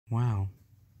Wow.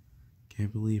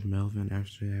 Can't believe Melvin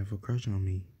actually have a crush on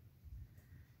me.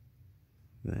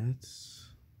 That's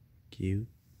cute.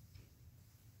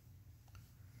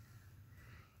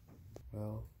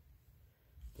 Well,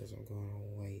 guess I'm going to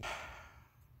wait.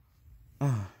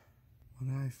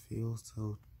 When I feel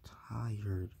so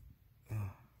tired.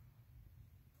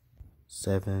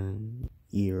 7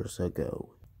 years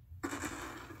ago.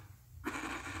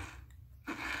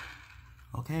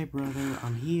 Okay, brother,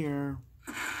 I'm here.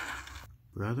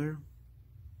 Brother?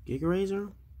 Giga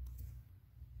Razor?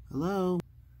 Hello?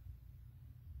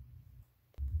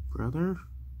 Brother?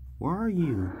 Where are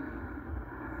you?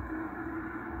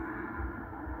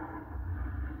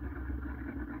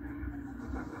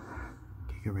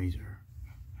 Giga Razor.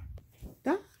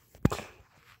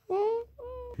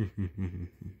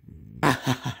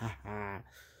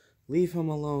 Leave him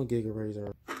alone, Giga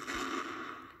Razor.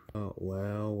 Oh,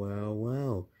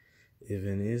 well. If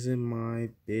it isn't my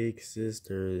big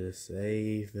sister to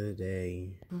save the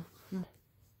day.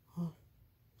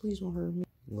 Please don't hurt me.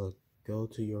 Look, go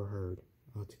to your herd.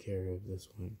 I'll take care of this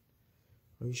one.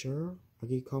 Are you sure? I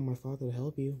can call my father to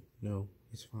help you. No,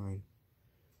 it's fine.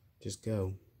 Just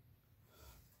go.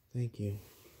 Thank you.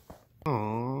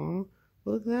 Aww,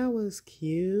 look, that was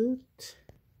cute.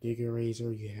 Giga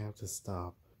Razor, you have to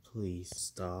stop. Please,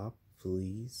 stop,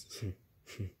 please.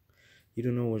 You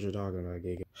don't know what you're talking about,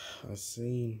 Giga. I've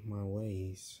seen my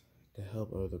ways to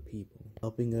help other people.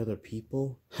 Helping other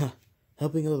people?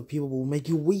 Helping other people will make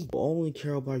you weak. You only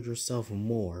care about yourself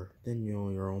more than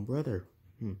your own brother.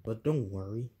 But don't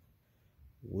worry.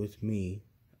 With me,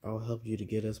 I'll help you to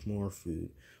get us more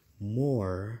food.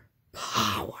 More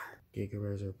power. Giga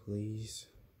Razor, please.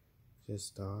 Just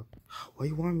stop. Why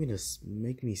you want me to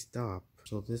make me stop?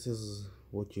 So this is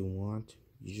what you want?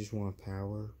 You just want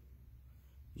power?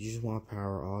 You just want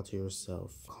power all to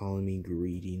yourself. Calling me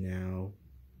greedy now?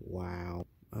 Wow.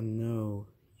 I know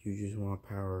you just want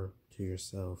power to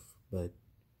yourself, but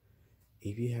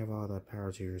if you have all that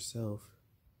power to yourself,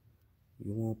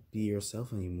 you won't be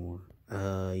yourself anymore.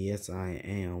 Yes I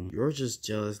am. You're just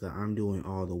jealous that I'm doing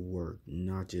all the work,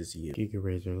 not just you. Giga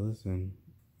Razor, listen.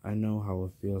 I know how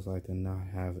it feels like to not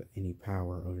have any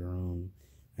power of your own,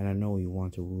 and I know you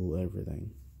want to rule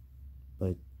everything,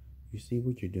 but you see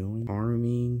what you're doing?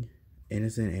 Harming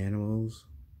innocent animals,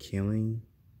 killing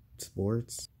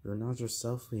sports. You're not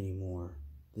yourself anymore.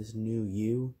 This new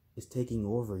you is taking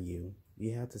over you.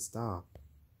 You have to stop.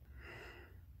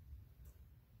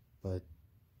 But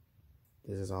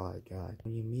this is all I got.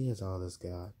 What do you mean it's all this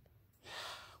got?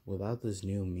 Without this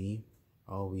new me,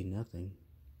 I'll be nothing.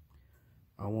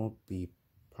 I won't be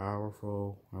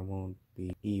powerful. I won't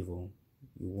be evil.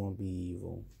 You won't be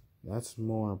evil. That's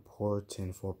more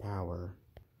important for power.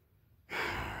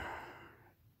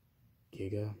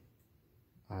 Giga,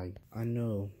 I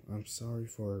know I'm sorry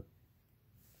for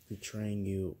betraying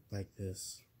you like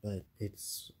this, but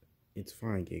it's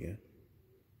fine, Giga.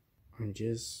 I'm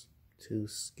just too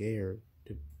scared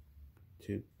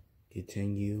to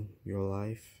continue your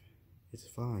life. It's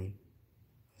fine.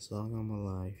 As long as I'm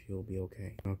alive, you'll be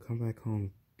okay. Now come back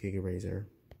home, Giga Razor.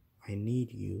 I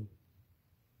need you.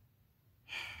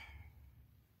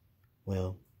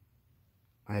 Well,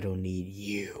 I don't need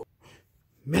you.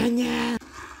 Minion!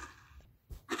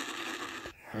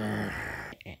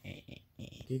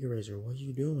 Giga Razor, what are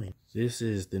you doing? This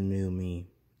is the new me.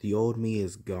 The old me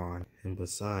is gone. And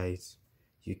besides,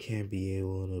 you can't be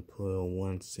able to put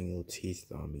one single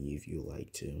teeth on me if you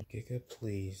like to. Giga,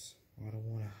 please. I don't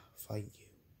want to fight you.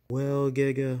 Well,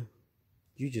 Giga,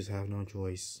 you just have no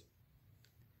choice.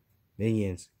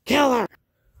 Minions, kill her!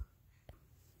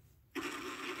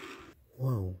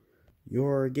 Whoa,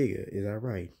 you're Giga, is that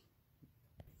right?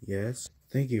 Yes.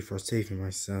 Thank you for saving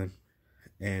my son.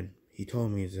 And he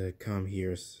told me to come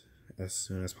here as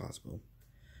soon as possible.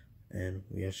 And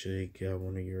we actually got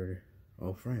one of your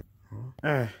old friends.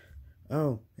 Huh?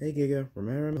 Oh, hey Giga,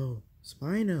 remember me? Oh,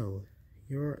 Spino,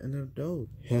 you're an adult.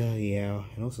 Yeah,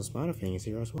 and also Spino Fang is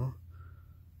here as well.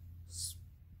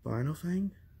 Spino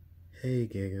Fang? Hey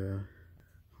Giga,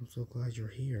 I'm so glad you're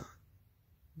here.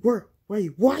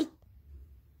 Wait, what?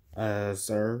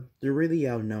 Sir, they're really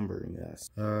outnumbering us.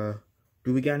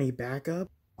 Do we got any backup?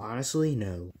 Honestly,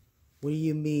 no. What do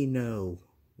you mean, no?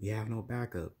 We have no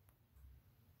backup.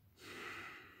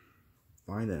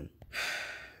 Fine then.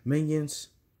 Minions,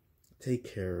 take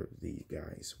care of these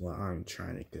guys while I'm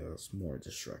trying to cause more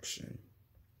destruction.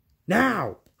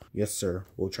 Now! Yes, sir.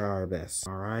 We'll try our best.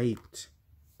 Alright.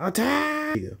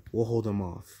 Attack! Yeah, we'll hold them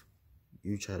off.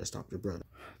 You try to stop your brother.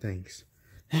 Thanks.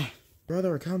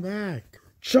 Brother, come back.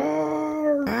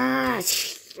 Charge!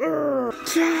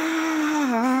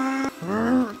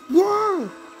 Whoa!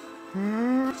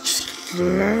 You'll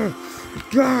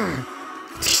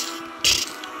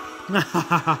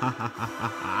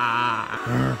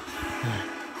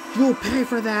pay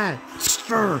for that!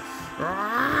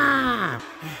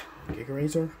 Giga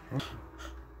Razor?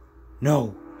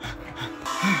 No!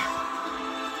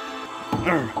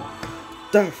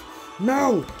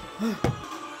 No!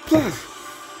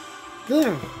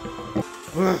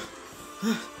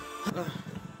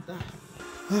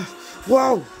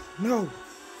 Whoa! No!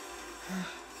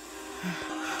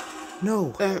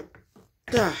 No!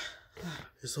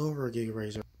 It's over, Giga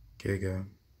Razor. Giga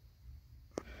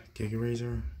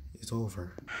Razor, it's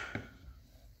over.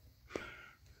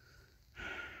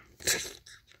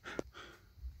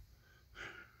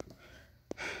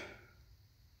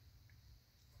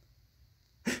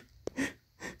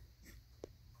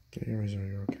 Giga Razor, are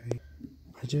you okay?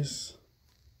 I just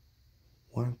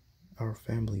want our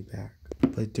family back.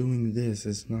 But doing this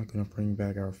is not gonna bring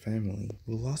back our family.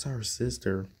 We lost our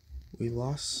sister. We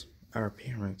lost our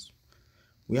parents.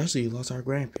 We actually lost our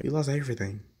grandparents. We lost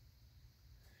everything.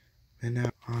 And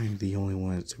now I'm the only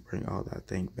one to bring all that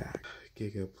thing back.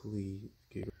 Giga, please.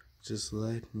 Giga, just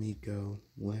let me go.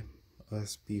 Let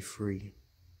us be free.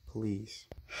 Please.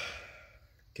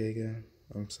 Giga,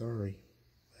 I'm sorry.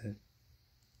 But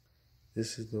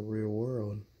this is the real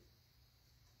world.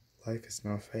 Life is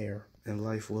not fair. And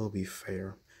life will be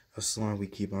fair as long as we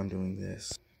keep on doing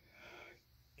this.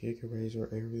 Giga Razor,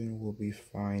 everything will be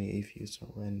fine if you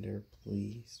surrender,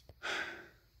 please.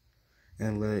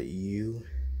 And let you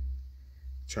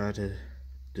try to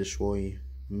destroy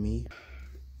me.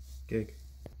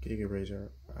 Giga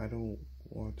Razor, I don't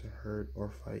want to hurt or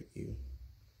fight you.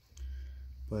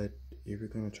 But if you're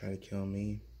gonna try to kill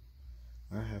me,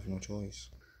 I have no choice.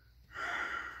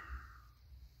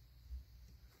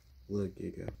 Look,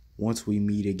 Giga, once we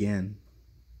meet again,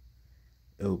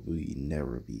 it'll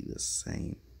never be the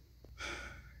same.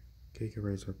 Giga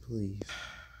Razor, please.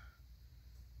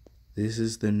 This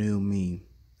is the new me,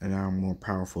 and I'm more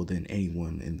powerful than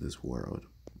anyone in this world.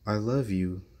 I love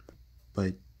you,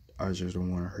 but I just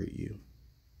don't want to hurt you.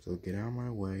 So get out of my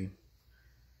way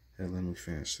and let me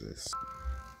finish this.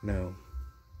 No,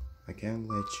 I can't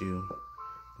let you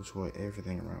destroy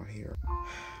everything around here.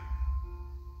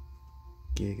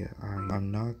 Giga,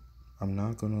 I'm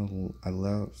not gonna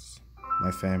lose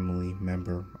my family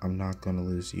member. I'm not gonna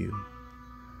lose you.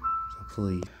 So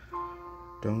please,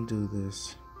 don't do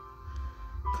this.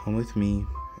 Come with me,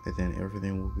 and then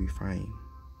everything will be fine.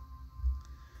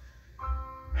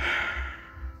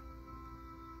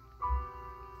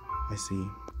 I see.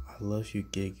 I love you,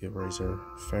 Giga Razor,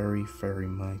 very, very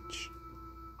much.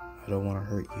 I don't want to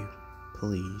hurt you.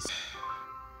 Please.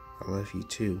 I love you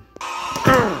too.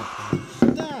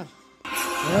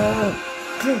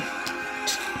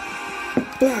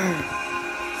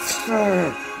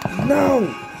 No!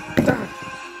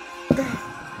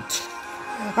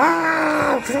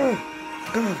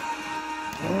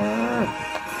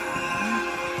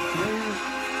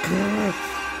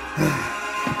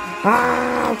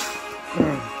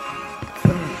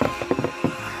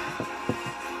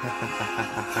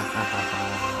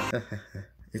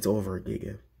 It's over,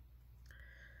 Giga.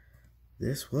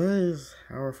 This was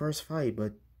our first fight,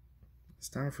 but it's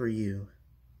time for you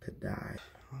to die.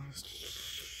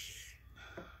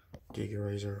 Giga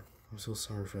Razor, I'm so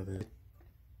sorry for this.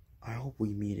 I hope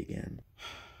we meet again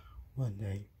one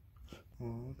day.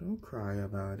 Oh, don't cry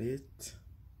about it.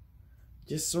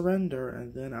 Just surrender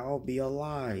and then I'll be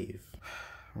alive.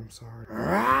 I'm sorry.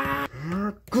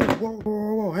 Whoa, whoa,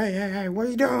 whoa, hey, what are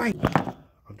you doing?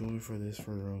 I'm doing for this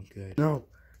for your own good. No.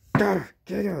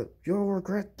 Giga, you'll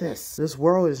regret this. This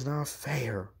world is not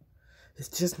fair. It's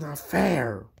just not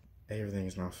fair. Everything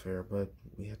is not fair, but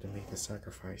we have to make a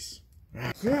sacrifice.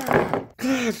 No.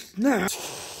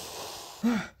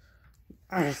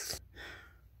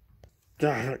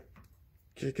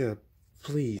 Giga,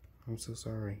 please. I'm so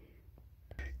sorry.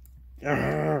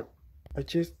 I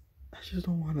just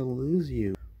don't want to lose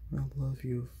you. I love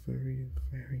you very,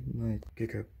 very much.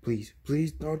 Giga, please,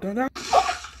 no.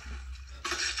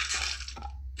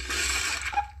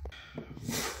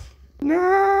 No!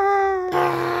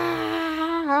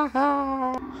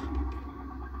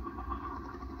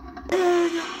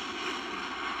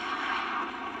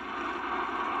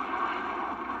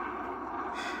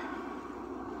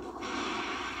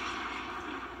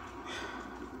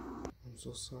 I'm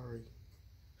so sorry.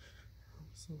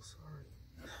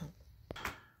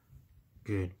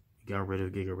 Good. You got rid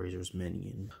of Giga Razor's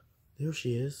minion. There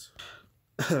she is.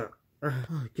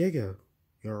 Giga,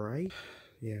 you alright?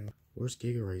 Yeah. Where's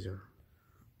Giga Razor?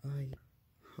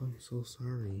 I'm so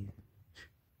sorry.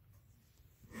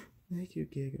 Thank you,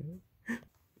 Giga.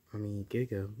 I mean,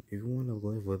 Giga, if you want to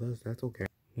live with us, that's okay.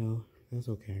 No, that's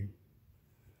okay.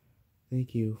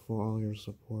 Thank you for all your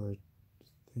support.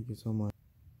 Thank you so much.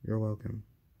 You're welcome.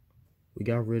 We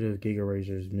got rid of Giga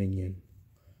Razor's minion.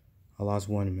 I lost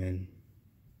one man,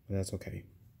 but that's okay.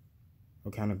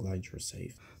 I'm kind of glad you're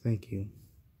safe. Thank you.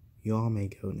 You all may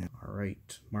go now.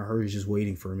 Alright, my herd is just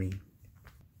waiting for me.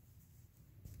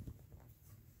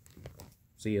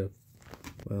 See ya.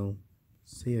 Well,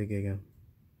 see ya, Giga.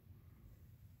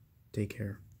 Take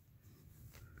care.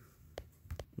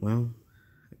 Well,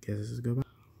 I guess this is goodbye.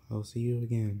 I'll see you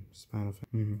again, Spinal.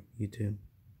 You too.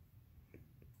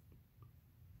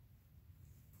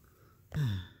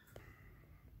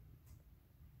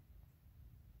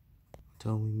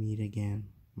 Until we meet again,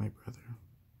 my brother.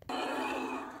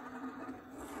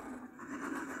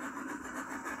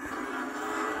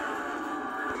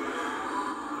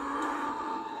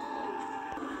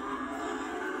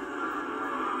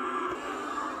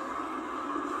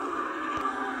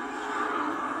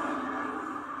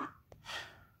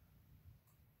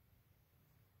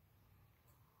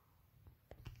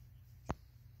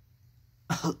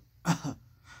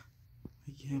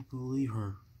 I can't believe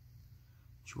her.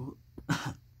 She will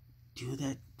do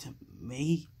that to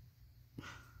me?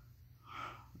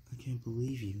 I can't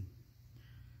believe you.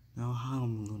 Now how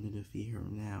am I going to defeat her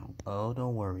now? Oh,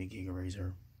 don't worry, Giga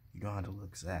Razor. You don't have to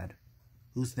look sad.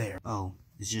 Who's there? Oh,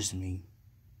 it's just me.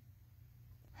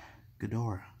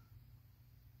 Ghidorah.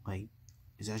 Wait,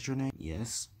 is that your name?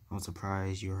 Yes. I'm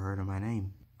surprised you heard of my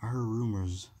name. I heard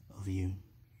rumors of you.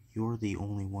 You're the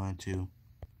only one to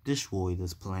destroy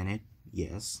this planet.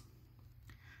 Yes.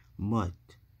 But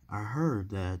I heard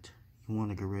that you want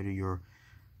to get rid of your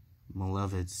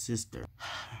beloved sister.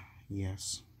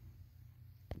 Yes.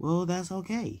 Well, that's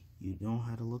okay. You don't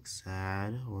have to look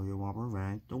sad or you want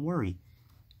revenge. Don't worry.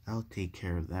 I'll take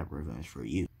care of that revenge for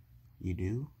you. You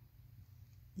do?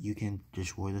 You can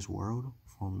destroy this world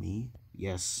for me?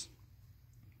 Yes.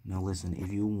 Now listen,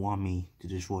 if you want me to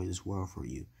destroy this world for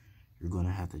you, you're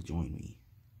gonna have to join me.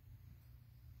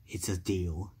 It's a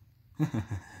deal.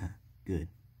 Good.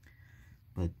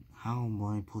 But how am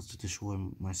I supposed to destroy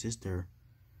my sister?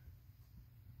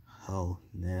 Oh,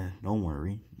 nah, don't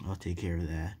worry. I'll take care of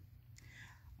that.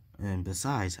 And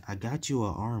besides, I got you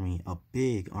an army, a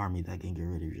big army that can get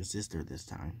rid of your sister this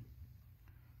time.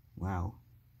 Wow.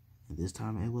 This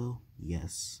time it will?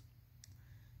 Yes.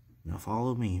 Now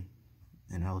follow me,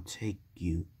 and I'll take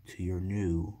you to your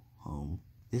new home.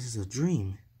 This is a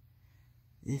dream.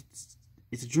 It's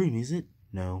a dream, is it?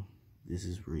 No, this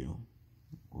is real.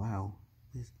 Wow.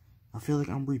 I feel like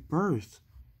I'm rebirthed.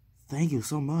 Thank you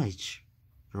so much.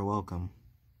 You're welcome.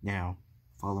 Now,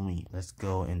 follow me. Let's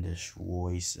go and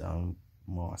destroy some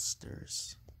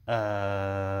monsters.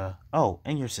 Oh,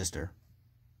 and your sister.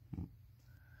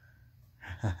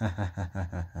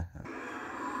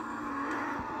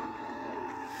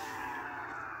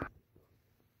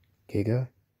 Giga?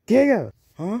 Giga!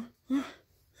 Huh?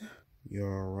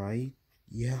 You're alright?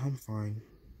 Yeah, I'm fine.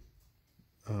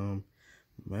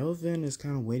 Melvin is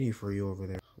kind of waiting for you over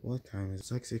there. What time is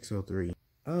it? It's like 6:03.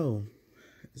 Oh,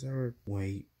 is that right?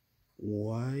 Wait,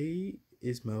 why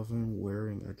is Melvin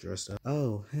wearing a dress up?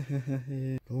 Oh,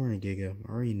 don't worry, Giga.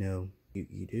 I already know.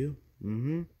 You do?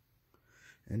 Mm-hmm.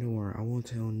 And don't worry, I won't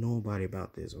tell nobody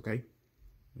about this, okay?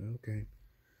 Okay.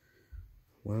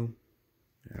 Well,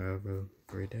 have a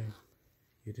great day.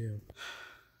 You do.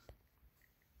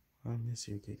 I miss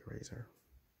you, Giga Razor.